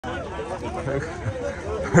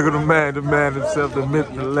Look at the man himself, the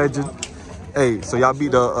myth, the legend. Hey, so y'all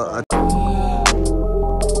beat the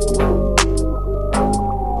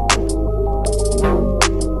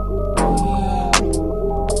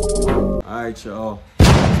Alright, y'all.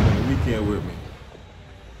 Spend the weekend with me.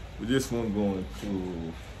 With this one going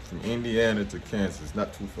from Indiana to Kansas,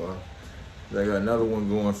 not too far. I got another one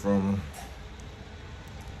going from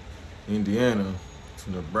Indiana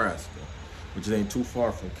to Nebraska, which ain't too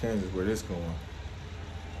far from Kansas where this going.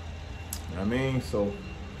 You know what I mean? So,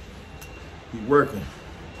 he working.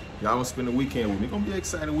 Y'all gonna spend the weekend with me. It's gonna be an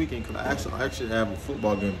exciting weekend because I actually have a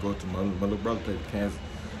football game to go to. My little brother played in Kansas.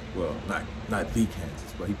 Well, not the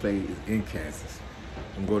Kansas, but he played in Kansas.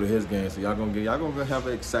 I'm gonna go to his game, so y'all gonna have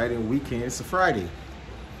an exciting weekend. It's a Friday.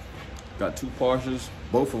 Got 2 Porsches,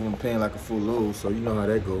 both of them paying like a full load, so you know how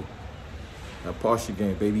that go. That Porsche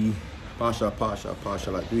game, baby.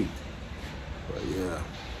 Porsche like we. But yeah,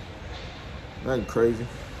 nothing crazy.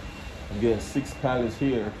 I'm getting 6 pallets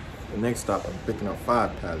here. The next stop, I'm picking up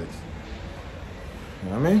 5 pallets. You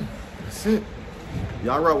know what I mean? That's it.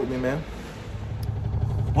 Y'all rock with me, man.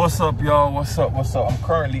 What's up, y'all? What's up? I'm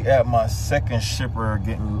currently at my second shipper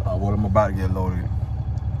getting what I'm about to get loaded.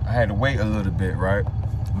 I had to wait a little bit, right?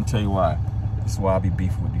 I'm gonna tell you why. This is why I be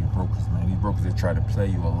beefing with these brokers, man. These brokers, they try to play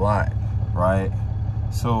you a lot, right?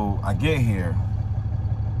 So I get here.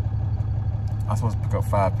 I'm supposed to pick up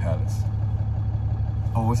 5 pallets.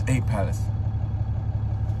 Oh, it's 8 pallets.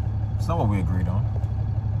 It's not what we agreed on.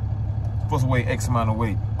 Supposed to weigh X amount of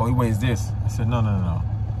weight. Oh, he weighs this. I said, no.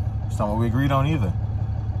 It's not what we agreed on either.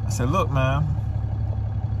 I said, look, man.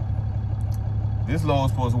 This load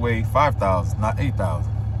is supposed to weigh 5,000, not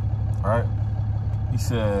 8,000. All right? He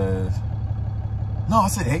says, no, I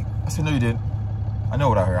said 8. I said, no, you didn't. I know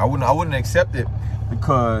what I heard. I wouldn't accept it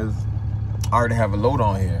because I already have a load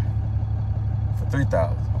on here for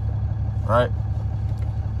 3,000. Right?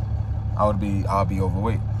 I'll be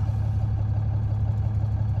overweight.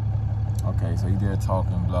 Okay, so he there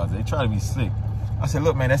talking, blah. They try to be slick. I said,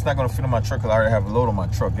 look, man, that's not gonna fit in my truck because I already have a load on my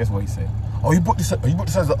truck. Guess what he said? Oh, you booked this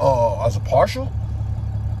as a partial?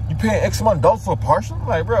 You paying X amount of dollars for a partial? I'm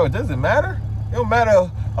like, bro, it doesn't matter. It don't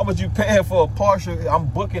matter how much you paying for a partial. I'm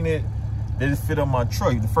booking it. They just fit on my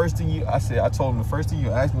truck. The first thing I told him the first thing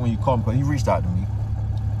you asked me when you called me, because he reached out to me.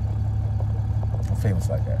 I'm famous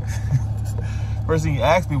like that. First thing he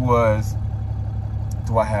asked me was,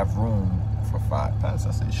 do I have room for 5 pallets?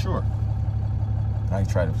 I said, sure. Now he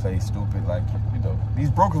tried to play stupid, like, you know, these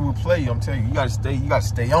brokers will play you. I'm telling you, you gotta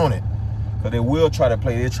stay on it. Because they will try to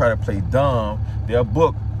play dumb. They'll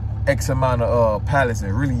book X amount of pallets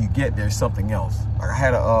and really you get there something else. Like I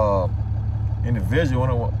had a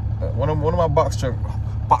individual, one of my box truck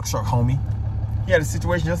homie. He had a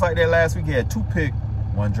situation just like that last week. He had 2 pick,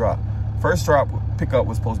 1 drop. First drop pickup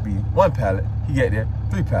was supposed to be 1 pallet. He get there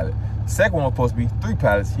 3 pallets. Second one was supposed to be 3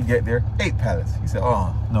 pallets. He get there 8 pallets. He said,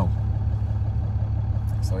 oh no.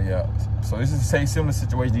 So yeah, so this is the same similar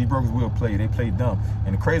situation. These brokers will play. They play dumb.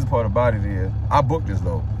 And the crazy part about it is, I booked this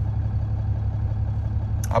load.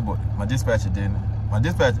 I booked it. My dispatcher didn't.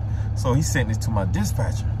 So he sent this to my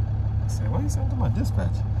dispatcher. I said, why you sent it to my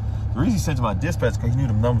dispatcher? The reason he sent it to my dispatcher because he knew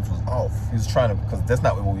the numbers was off. He was trying to, because that's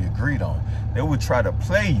not what we agreed on. They would try to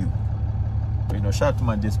play you. But, you know, shout out to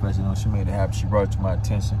my dispatcher. You know, she made it happen. She brought it to my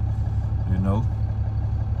attention. You know,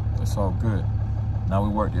 that's all good. Now we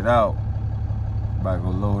worked it out. About to go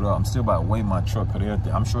load up. I'm still about to weigh my truck because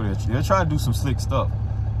I'm sure they'll try to do some slick stuff.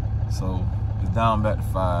 So it's down back to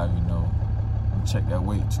 5, you know. I'm check that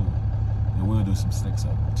weight too. They will do some slick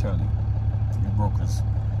stuff. I'm telling you. These brokers,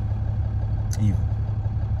 evil.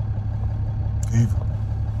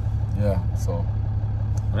 Yeah, so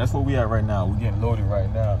that's where we at right now. We're getting loaded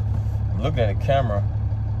right now. I'm looking at the camera.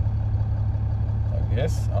 I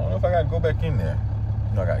guess. I don't know if I gotta go back in there.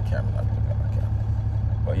 You know I got a camera. I'll be looking at my camera.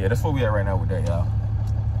 But yeah, that's where we at right now with that, y'all.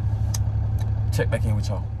 Check back in with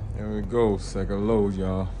y'all. There we go, second load,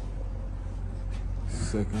 y'all.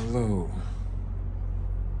 Second load.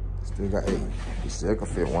 Still got 8. You still can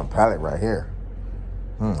fit 1 pallet right here.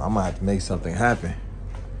 I might have to make something happen.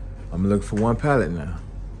 I'm looking for 1 pallet now.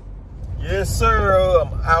 Yes, sir.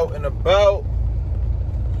 I'm out and about.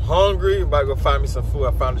 Hungry. About to go find me some food.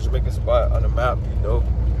 I found a Jamaican spot on the map, you know.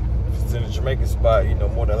 If it's in a Jamaican spot, you know,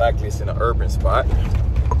 more than likely it's in an urban spot.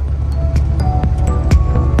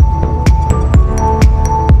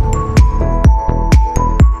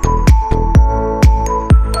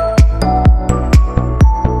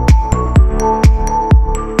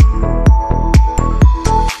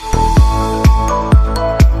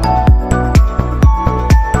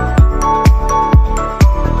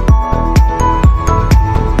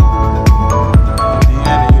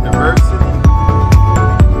 University.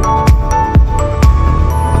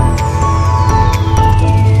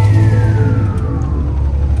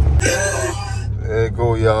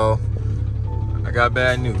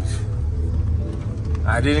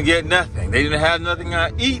 I didn't get nothing. They didn't have nothing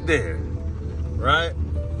I eat there, right?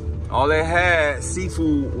 All they had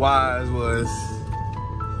seafood-wise was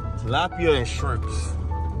tilapia and shrimps.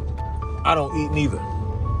 I don't eat neither.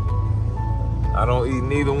 I don't eat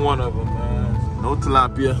neither one of them, man. No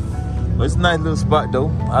tilapia. But it's a nice little spot,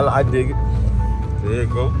 though. I dig it. There you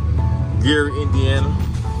go. Gary, Indiana.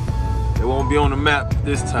 They won't be on the map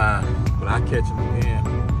this time, but I catch them again.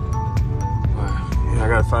 Yeah, I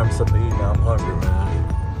gotta find me something to eat now. I'm hungry, man.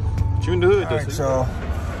 But you in the hood, though. Right, so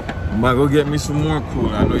I might go get me some more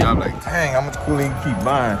coolant. I know y'all like, dang, how much coolant you keep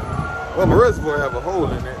buying? Well, my reservoir have a hole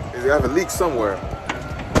in it. They have a leak somewhere.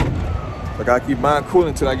 So I gotta keep buying coolant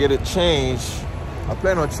until I get it changed. I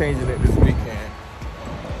plan on changing it this weekend,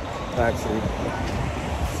 actually.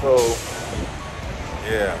 So,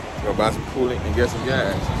 yeah, go buy some coolant and get some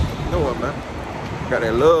gas. You know what, man? Got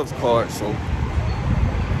that Loves card, so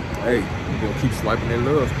hey, you're gonna keep swiping that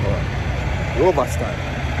Loves card. Robot-style.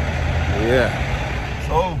 Yeah.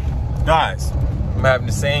 So, guys, I'm having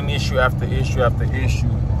the same issue after issue after issue.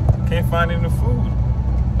 Can't find any food.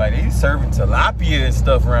 Like, they serving tilapia and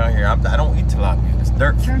stuff around here. I don't eat tilapia. It's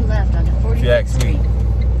dirt. Turn left onto 45th Street.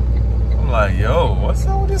 I'm like, yo, what's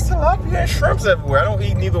up with this tilapia and shrimps everywhere? I don't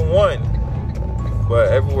eat neither one. But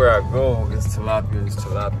everywhere I go, it's tilapia, it's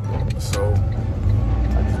tilapia. So,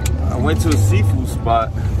 I went to a seafood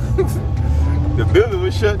spot. The building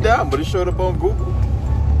was shut down, but it showed up on Google.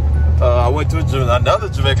 I went to another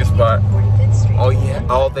Jamaican spot. Oh yeah,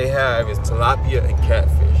 all they have is tilapia and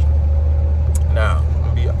catfish. Now,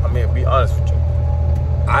 I'm gonna be honest with you.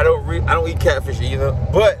 I don't eat catfish either,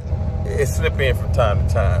 but it slip in from time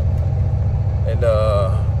to time. And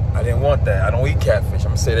I didn't want that. I don't eat catfish. I'm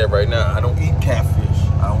gonna say that right now. I don't eat catfish.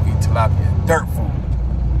 I don't eat tilapia. Dirt food.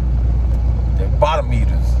 They're bottom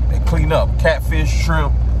eaters. They clean up. Catfish,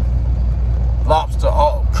 shrimp, lobster,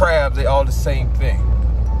 all crabs, they all the same thing.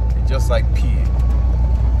 They're just like pig.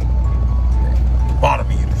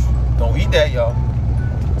 Bottom eaters. Don't eat that, y'all.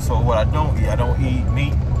 So what I don't eat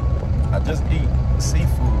meat. I just eat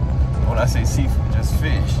seafood. When I say seafood, just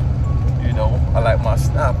fish. You know, I like my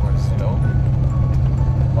snappers, you know.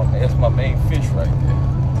 That's my main fish right there.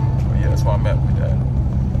 But yeah, that's where I'm at with that.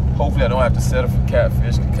 Hopefully I don't have to settle for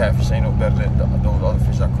catfish, because catfish ain't no better than those other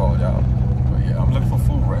fish I called out. But yeah, I'm looking for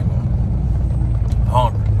food right now. I'm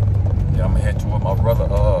hungry. Yeah, I'm gonna head toward my brother,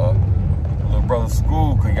 little brother's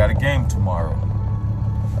school, because he got a game tomorrow.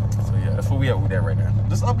 So yeah, that's where we at with that right now.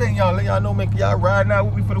 Just updating y'all, let y'all know, make y'all ride out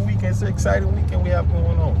with me for the weekend. It's an exciting weekend we have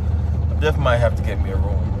going on. I definitely might have to get me a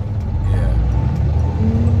room. Yeah.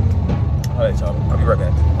 All right, y'all. I'll be right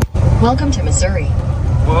back. Welcome to Missouri.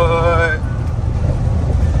 What?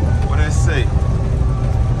 What did I say?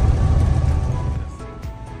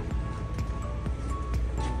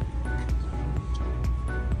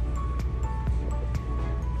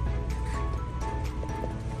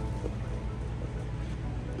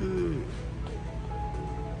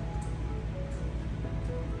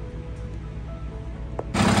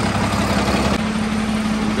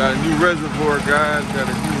 Got a new reservoir, guys. Got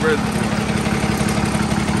a new reservoir.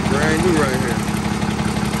 Brand new right here.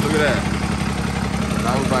 Look at that. And I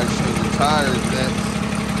was about to change the tires next.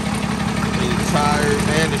 The tires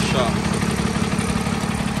and the shocks.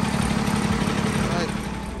 Alright.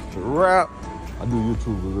 It's a wrap. I do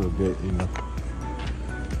YouTube a little bit, you know.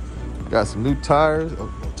 Got some new tires. Oh,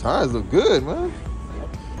 tires look good, man.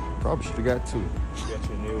 Probably should have got two. You got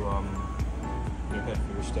your new head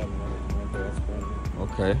for your step and everything right there. That's brand new.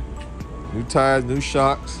 Okay. New tires, new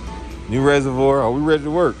shocks, new reservoir. Are we ready to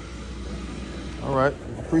work? All right.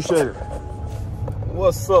 Appreciate it.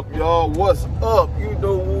 What's up, y'all? What's up? You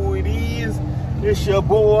know who it is. It's your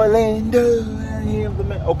boy Lando. I am the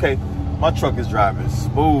man. Okay, my truck is driving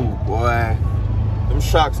smooth, boy. Them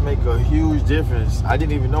shocks make a huge difference. I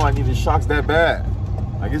didn't even know I needed shocks that bad.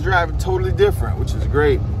 Like, it's driving totally different, which is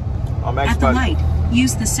great. I'm actually at the light.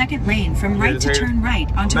 Use the second lane from right to turn right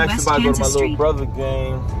onto West Kansas Street. I'm about to go to my little brother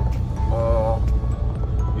game.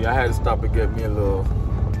 Yeah, I had to stop and get me a little,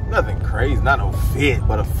 nothing crazy, not no fit,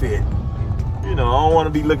 but a fit. You know, I don't want to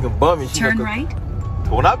be looking bummy. Turn right.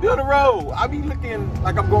 When I be on the road, I be looking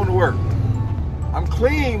like I'm going to work. I'm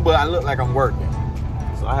clean, but I look like I'm working.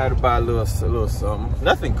 So I had to buy a little something.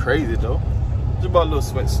 Nothing crazy though. Just bought a little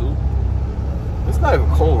sweatsuit. It's not even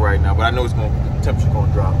cold right now, but I know the temperature's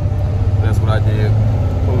gonna drop. That's what I did.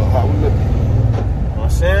 Hold up, how we looking? You know what I'm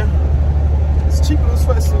saying? It's a cheap little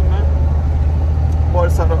sweatsuit, man. Bought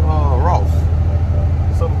this out of Ross.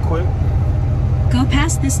 Something quick. Go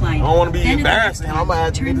past this light. I don't want to be embarrassing. I'm gonna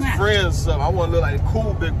have to be friends or something. I want to look like a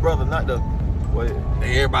cool big brother, not the. Boy,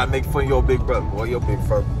 everybody make fun of your big brother. Boy, your big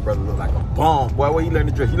brother look like a bum. Boy, where you learn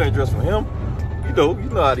to dress? You learn to dress from him? you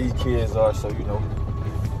know how these kids are, so you know.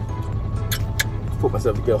 Put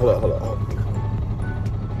myself together. Hold on.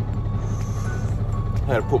 I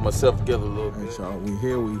had to put myself together a little bit. Y'all, we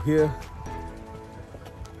here.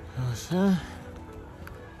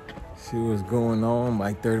 See what's going on.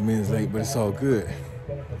 Like 30 minutes late, but it's all good.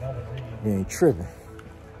 We ain't tripping.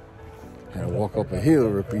 Had to walk up a hill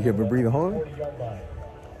real quick. You hear me breathing hard?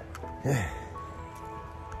 Yeah.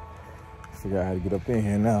 Figure out how to get up in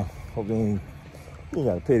here now. Hope they ain't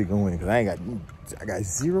gotta pay to go in, because I got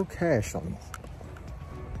zero cash on me.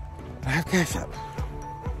 I have cash out.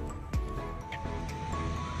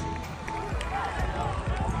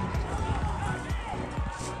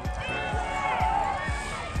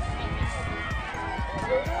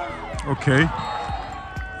 Okay.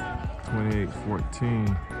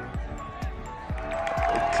 28-14.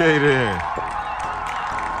 Okay then.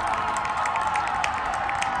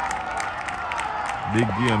 Big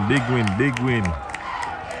game, big win.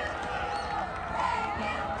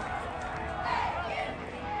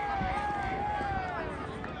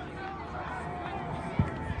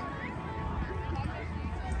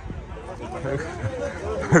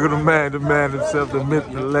 Look at the man himself, the myth,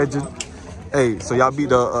 the legend. Hey, so y'all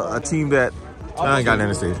beat a team that I ain't got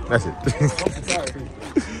nothing to say. That's it.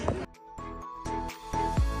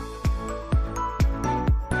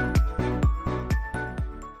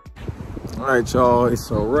 All right, y'all,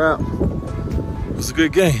 it's a wrap. It was a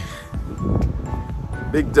good game.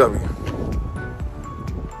 Big W.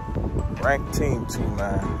 Ranked team too,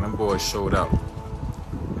 man. Them boys showed out.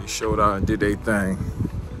 They showed out and did their thing.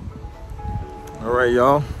 All right,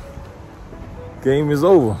 y'all. Game is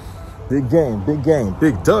over. Big game, big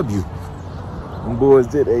W. Them boys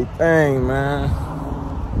did a thing, man.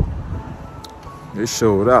 They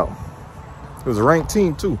showed out. It was a ranked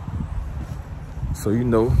team too. So you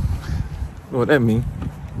know what that mean.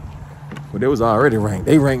 Well, they was already ranked.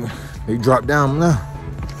 They dropped down now.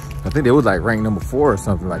 I think they was like ranked number 4 or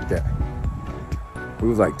something like that. We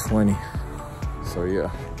was like 20. So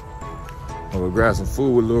yeah. I'm gonna grab some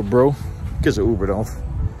food with little bro. Catch an Uber though.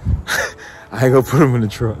 I ain't gonna put him in the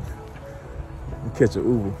truck. Catch an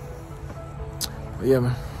Uber. But yeah,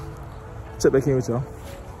 man. Check back in with y'all.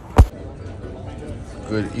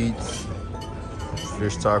 Good eats.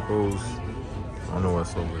 Fish tacos. I don't know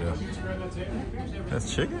what's over there.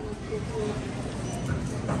 That's chicken?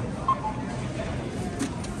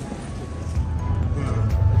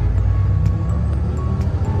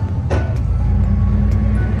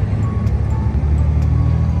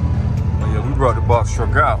 Oh yeah, we brought the box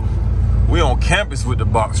truck out. We on campus with the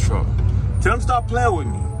box truck. Tell them stop playing with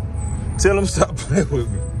me. Tell them stop playing with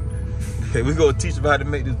me. Hey, we gonna teach them how to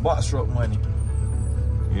make this box truck money.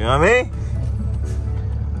 You know what I mean?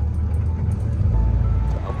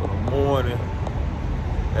 Top of the morning.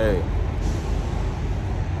 Hey. You know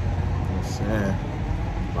what I'm saying?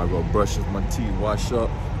 I go brush my teeth, wash up,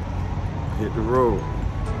 hit the road.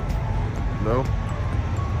 You know?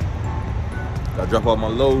 Gotta drop off my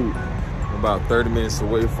load. I'm about 30 minutes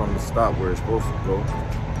away from the stop where it's supposed to go.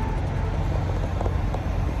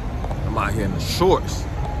 I'm out here in the shorts.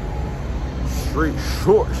 Straight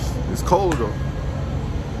shorts. It's cold though.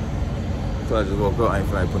 So I just woke up, I ain't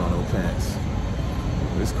finna put on no pants.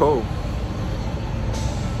 It's cold.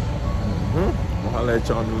 I'll holler at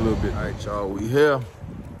y'all in a little bit. All right, y'all, we here.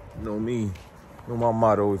 You know me. You know my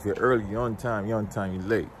motto, if you're early, you're on time, you're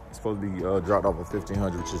late. It's supposed to be dropped off at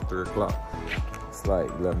 1500, which is 3 o'clock. It's like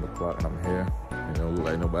 11 o'clock and I'm here. You know, look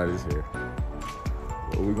like nobody's here.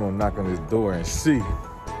 But we're gonna knock on this door and see.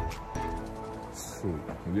 Shoot,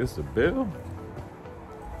 is this a bell?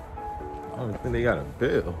 I don't think they got a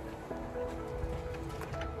bell.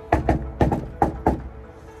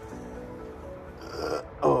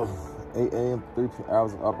 Oh, 8 a.m. 3 p.m.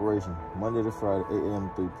 hours of operation. Monday to Friday, 8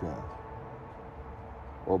 a.m. 3 p.m.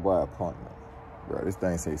 Or by appointment. Bro, this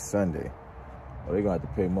thing say Sunday. Oh, they're gonna have to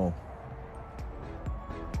pay more.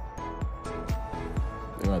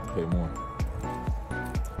 They're gonna have to pay more.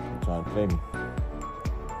 They're trying to pay me.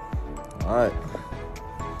 All right.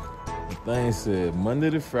 The thing said Monday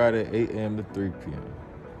to Friday, 8 a.m. to 3 p.m.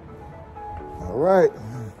 All right.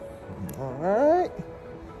 All right.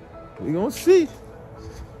 We gonna see.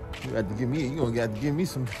 You gonna have to give me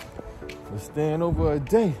some for staying over a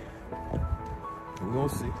day. We gonna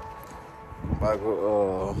see. If I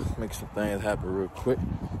go make some things happen real quick.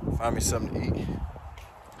 Find me something to eat.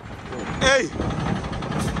 Hey!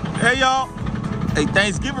 Hey y'all! Hey,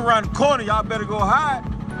 Thanksgiving around the corner, y'all better go hide.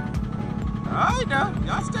 Alright now,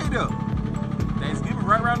 y'all stay there. Thanksgiving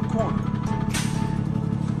right around the corner.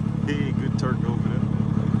 Hey, good turkey over there.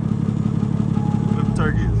 What the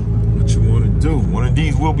turkey is? What you want to do? One of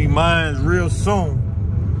these will be mine real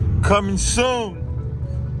soon. Coming soon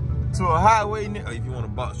to a highway. If you want a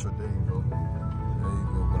box truck, there you go. There you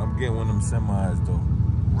go. But I'm getting one of them semis though.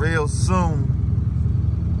 Real soon.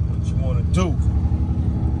 What you want to do?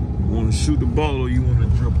 You want to shoot the ball or you want to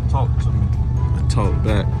dribble? Talk to me. I talk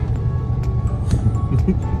back.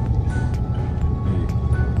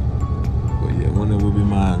 But yeah, one of them will be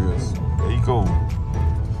mine real soon. There you go.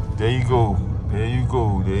 There you go. There you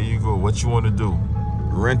go. There you go. What you want to do?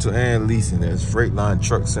 Rental and leasing. That's Freightline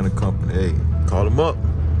Truck Center Company. Hey, call them up.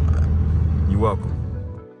 You're welcome.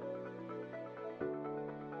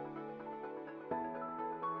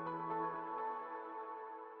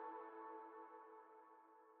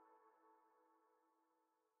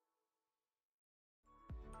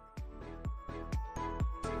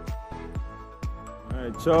 All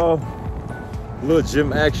right, y'all. Little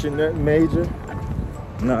gym action, nothing major.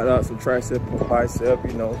 Knocked out some tricep, bicep,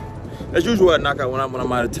 you know. As usual, I knock out when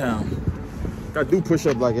I'm out of town. I do push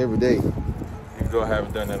up like every day. Even though I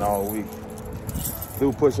haven't done that all week.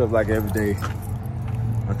 Do push up like every day.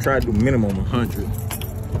 I try to do minimum 100.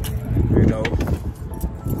 You know.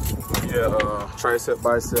 Yeah, tricep,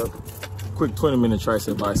 bicep. Quick 20-minute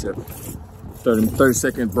tricep, bicep.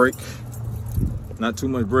 30-second break. Not too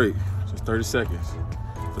much break. Just 30 seconds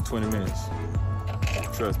for 20 minutes.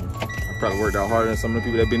 Trust me. I probably worked out harder than some of the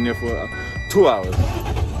people that been there for 2 hours.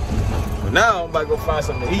 But now I'm about to go find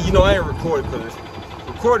something to eat. You know, I ain't recording because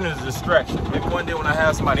recording is a distraction. Maybe one day when I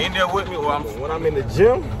have somebody in there with me, or when I'm in the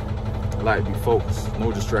gym, I like to be focused.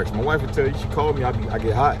 No distraction. My wife would tell you, she called me, I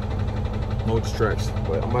get hot. No distraction.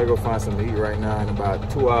 But I'm about to go find something to eat right now. In about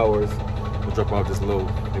 2 hours, we'll drop off this load.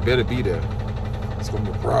 They better be there. It's going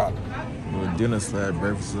to be a problem. Dinner /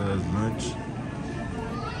 breakfast / lunch.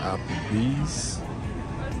 Applebee's.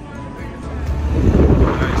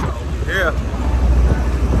 Yeah.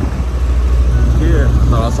 Yeah. I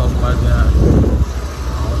thought I saw somebody there. I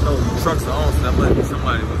don't know. These trucks are on, so that might be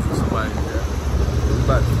somebody there. We're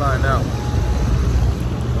about to find out.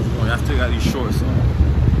 I still got these shorts on.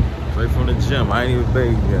 Straight from the gym. I ain't even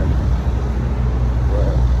bathed yet.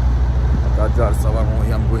 But I got so I'm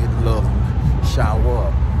going to go hit the love and shower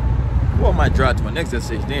up. Well, I might drive to my next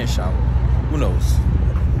destination, then shower. Who knows?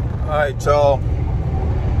 All right, y'all.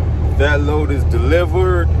 That load is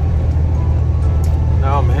delivered.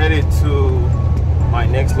 Now I'm headed to my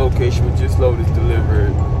next location, which this load is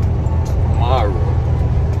delivered tomorrow.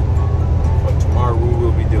 But tomorrow we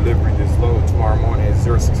will be delivering this load tomorrow morning at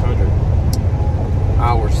 0600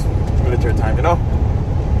 hours military time, you know?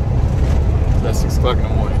 That's 6 o'clock in the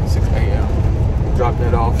morning, 6 a.m. Drop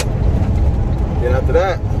that off. Then after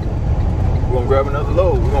that, we're gonna grab another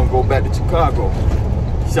load. We're gonna go back to Chicago.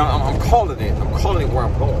 So I'm calling it. I'm calling it where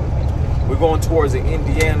I'm going. We're going towards the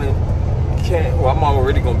Indiana, well, I'm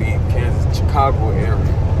already gonna be in Kansas, Chicago area.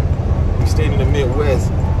 We staying in the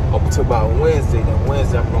Midwest up until about Wednesday. Then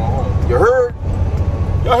Wednesday I'm going home. You heard?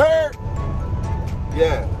 You heard?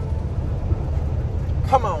 Yeah.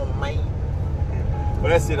 Come on, man. But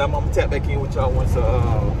that's it. I'm gonna tap back in with y'all once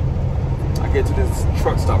I get to this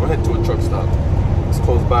truck stop. We're heading to a truck stop. It's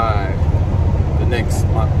close by the next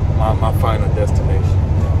my final destination.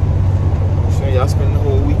 So y'all spend the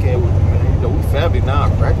whole weekend with me, man. You know, we family now,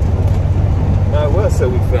 practically. Now what I said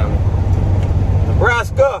we family.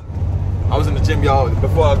 Nebraska. I was in the gym, y'all.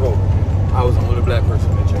 Before I go, I was the only black person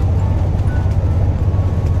in the gym.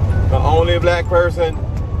 The only black person.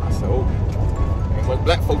 I said, oh, ain't much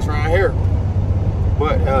black folks around here.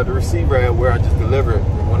 But the receiver at where I just delivered,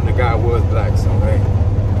 one of the guys was black, so hey,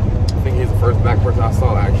 I think he's the first black person I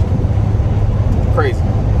saw actually. Crazy.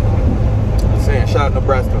 I'm saying, shout out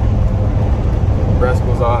Nebraska. Nebraska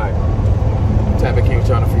was alright. Tap back in with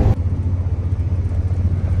y'all in a few.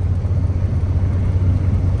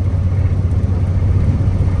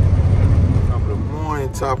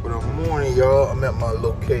 Top of the morning, y'all. I'm at my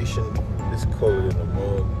location. It's colder than the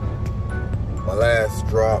moon. My last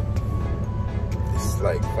drop. It's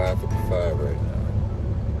like 5:55 right now.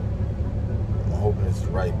 I'm hoping it's the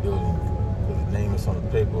right building because the name that's on the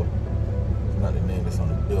paper is not the name that's on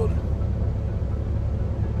the building.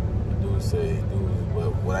 The dude said,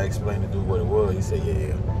 what I explained to the dude what it was, he said,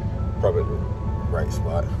 yeah, probably the right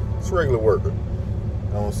spot. It's a regular worker.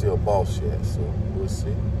 I don't see a boss yet, so we'll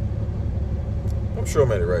see. I'm sure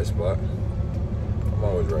I'm at the right spot. I'm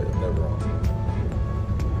always right. I'm never wrong.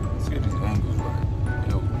 Let's get these angles right.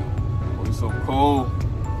 Yo, boy, it's so cold.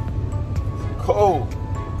 It's cold.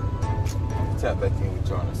 I'll tap back in with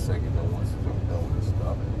y'all in a second though once I'm done with this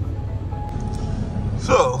stuff.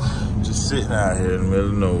 So, I'm just sitting out here in the middle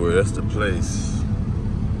of nowhere. That's the place.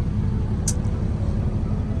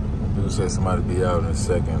 Dude said somebody be out in a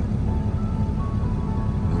second.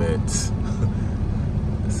 Mets.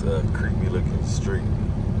 It's a creepy looking street.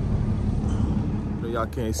 Y'all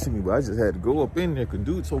can't see me, but I just had to go up in there because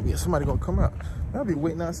dude told me somebody gonna come out. I'll be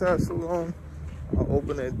waiting outside so long. I'll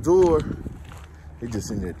open that door. They just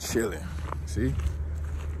in there chilling. See? You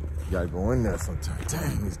gotta go in there sometime.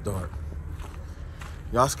 Dang, it's dark.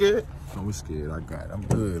 Y'all scared? No, we scared. I got it. I'm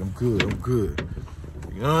good. I'm good. I'm good.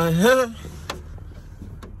 You know what I'm saying?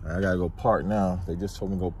 I gotta go park now. They just told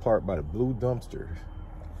me to go park by the blue dumpster.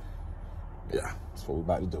 Yeah, that's what we're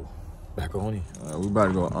about to do. Back on it. All right, we about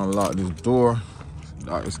to go unlock this door.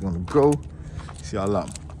 It's gonna go. See, I lock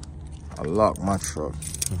my truck.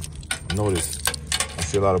 Notice, I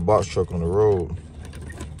see a lot of box truck on the road.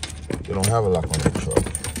 They don't have a lock on that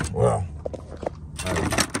truck. Well,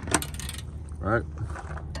 right?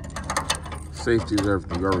 Safety is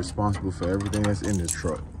everything. You are responsible for everything that's in this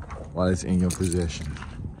truck while it's in your possession.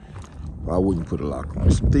 But I wouldn't put a lock on.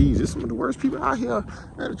 Some thieves. There's some of the worst people out here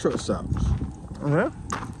at the truck stops.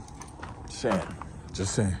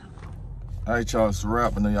 Just saying. All right, y'all, it's a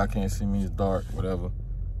wrap. I know y'all can't see me. It's dark, whatever.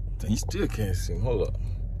 You still can't see me. Hold up.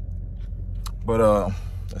 But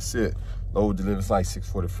that's it. Load delivered. It's like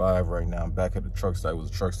 6:45 right now. I'm back at the truck stop. It was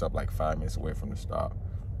a truck stop like 5 minutes away from the stop.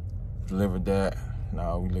 Delivered that.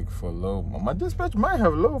 Now we looking for a load. My dispatcher might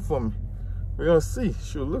have a load for me. We're gonna see.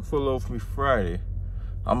 She'll look for a load for me Friday.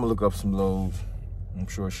 I'm gonna look up some loads. I'm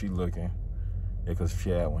sure she's looking. Yeah, because if she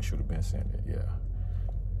had one, she would have been sent it. Yeah.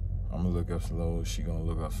 I'm gonna look up some loads. She gonna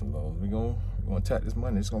look up some loads. We're gonna attack this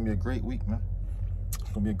money. It's gonna be a great week, man.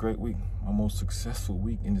 It's gonna be a great week. My most successful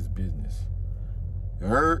week in this business. You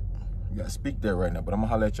heard? You gotta speak that right now. But I'm gonna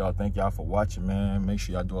holler at y'all. Thank y'all for watching, man. Make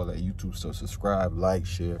sure y'all do all that YouTube stuff. Subscribe, like,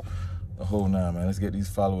 share, the whole nine, man. Let's get these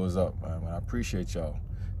followers up, man. I appreciate y'all.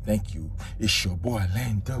 Thank you. It's your boy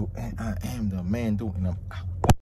Lando, and I am the man, and I'm out.